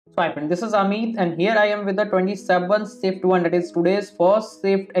So hi friend, this is Amit and here I am with the 27th shift one, that is today's first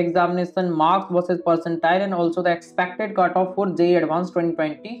shift examination marks versus percentile and also the expected cutoff for JEE Advanced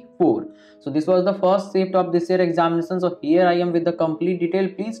 2024. So this was the first shift of this year examination. So here I am with the complete detail.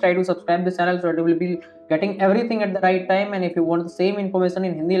 Please try to subscribe the channel so that you will be getting everything at the right time, and if you want the same information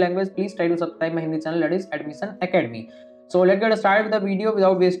in Hindi language, please try to subscribe my Hindi channel, that is Admission Academy. So let's get started with the video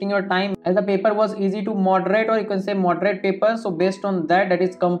without wasting your time. As the paper was easy to moderate, or you can say moderate paper, so based on that, that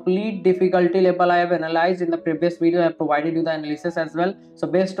is complete difficulty level I have analyzed in the previous video. I have provided you the analysis as well. So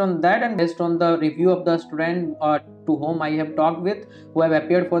based on that and based on the review of the student to whom I have talked with, who have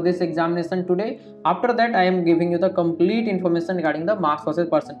appeared for this examination today, after that I am giving you the complete information regarding the marks versus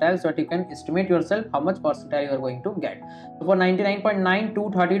percentile, so that you can estimate yourself how much percentile you are going to get. So for 99.9,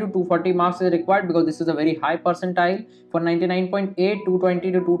 230 to 240 marks is required because this is a very high percentile. For 99.8,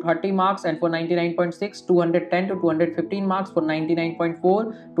 220 to 230 marks, and for 99.6, 210 to 215 marks. For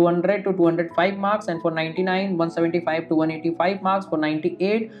 99.4, 200 to 205 marks, and for 99, 175 to 185 marks. For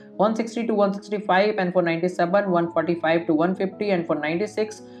 98, 160 to 165, and for 97, 145 to 150, and for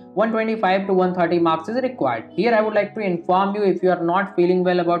 96, 125 to 130 marks is required. Here I would like to inform you, if you are not feeling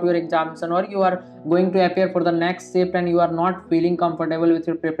well about your examination, or you are going to appear for the next shift and you are not feeling comfortable with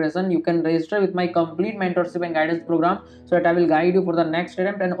your preparation, you can register with my complete mentorship and guidance program, so that I will guide you for the next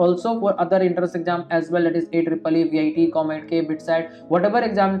attempt, and also for other entrance exam as well, that is IEEE, VIT, COMEDK, BITSAT, whatever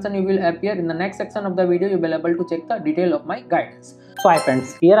examination you will appear. In the next section of the video you will be able to check the detail of my guidance. So hi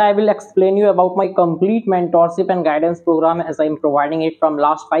friends, here I will explain you about my complete mentorship and guidance program, as I am providing it from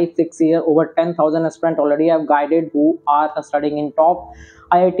last 5-6 years. Over 10,000 students already have guided who are studying in top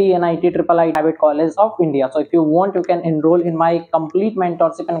IIT, NIT, IIIT private college of India. So if you want, you can enroll in my complete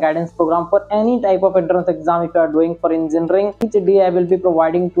mentorship and guidance program for any type of entrance exam. If you are doing for engineering, each day I will be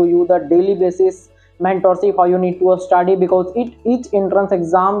providing to you the daily basis mentorship, how you need to study, because each entrance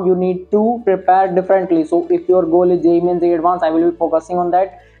exam you need to prepare differently. So if your goal is Jee Mains, Advanced, I will be focusing on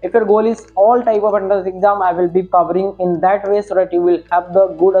that. If your goal is all type of entrance exam, I will be covering in that way, so that you will have the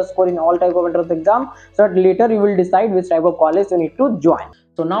good score in all type of entrance exam, so that later you will decide which type of college you need to join.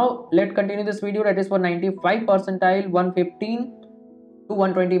 So now let's continue this video. That is for 95 percentile, 115 to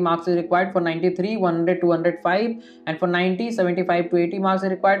 120 marks is required. For 93, 100 to 105, and for 90, 75 to 80 marks is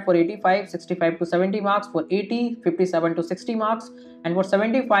required. For 85, 65 to 70 marks. For 80, 57 to 60 marks, and for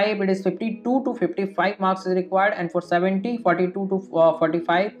 75 it is 52 to 55 marks is required, and for 70, 42 to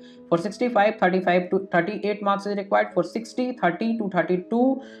 45. For 65, 35 to 38 marks is required. For 60, 30 to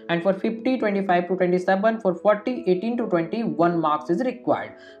 32, and for 50, 25 to 27. For 40, 18 to 21 marks is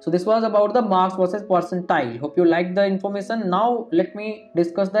required. So this was about the marks versus percentile. Hope you liked the information. Now let me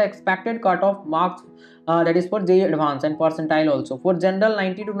discuss the expected cutoff marks, that is for JEE Advanced, and percentile also. For general,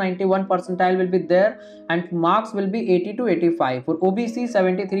 90 to 91 percentile will be there, and marks will be 80 to 85. For OBC,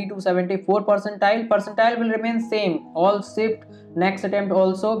 73 to 74 percentile will remain same all shift next attempt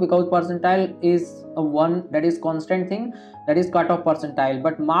also, because percentile is a one, that is constant thing, that is cutoff percentile,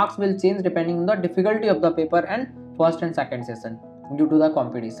 but marks will change depending on the difficulty of the paper and first and second session due to the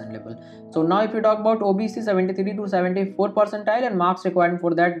competition level. So now if you talk about OBC, 73 to 74 percentile, and marks required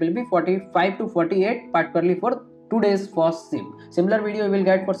for that will be 45 to 48, particularly for today's first shift. Similar video you will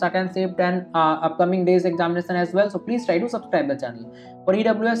get for second shift and upcoming days examination as well, so please try to subscribe the channel. For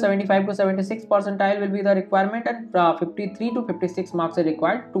EWS, 75 to 76 percentile will be the requirement, and 53 to 56 marks are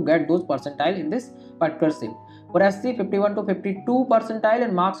required to get those percentile in this particular shift. For SC, 51 to 52 percentile,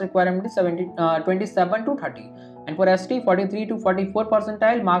 and marks requirement is 27 to 30. And for ST, 43 to 44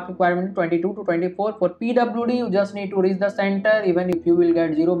 percentile, mark requirement 22 to 24. For PWD, you just need to reach the center. Even if you will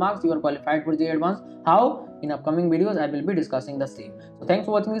get 0 marks, you are qualified for JEE Advanced. How? In upcoming videos I will be discussing the same. So thanks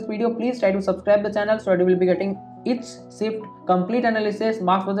for watching this video. Please try to subscribe the channel, so that you will be getting each shift complete analysis,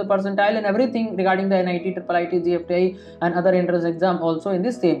 marks for the percentile, and everything regarding the NIT, IIIT, gfti and other entrance exam also in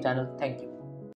this same channel. Thank you.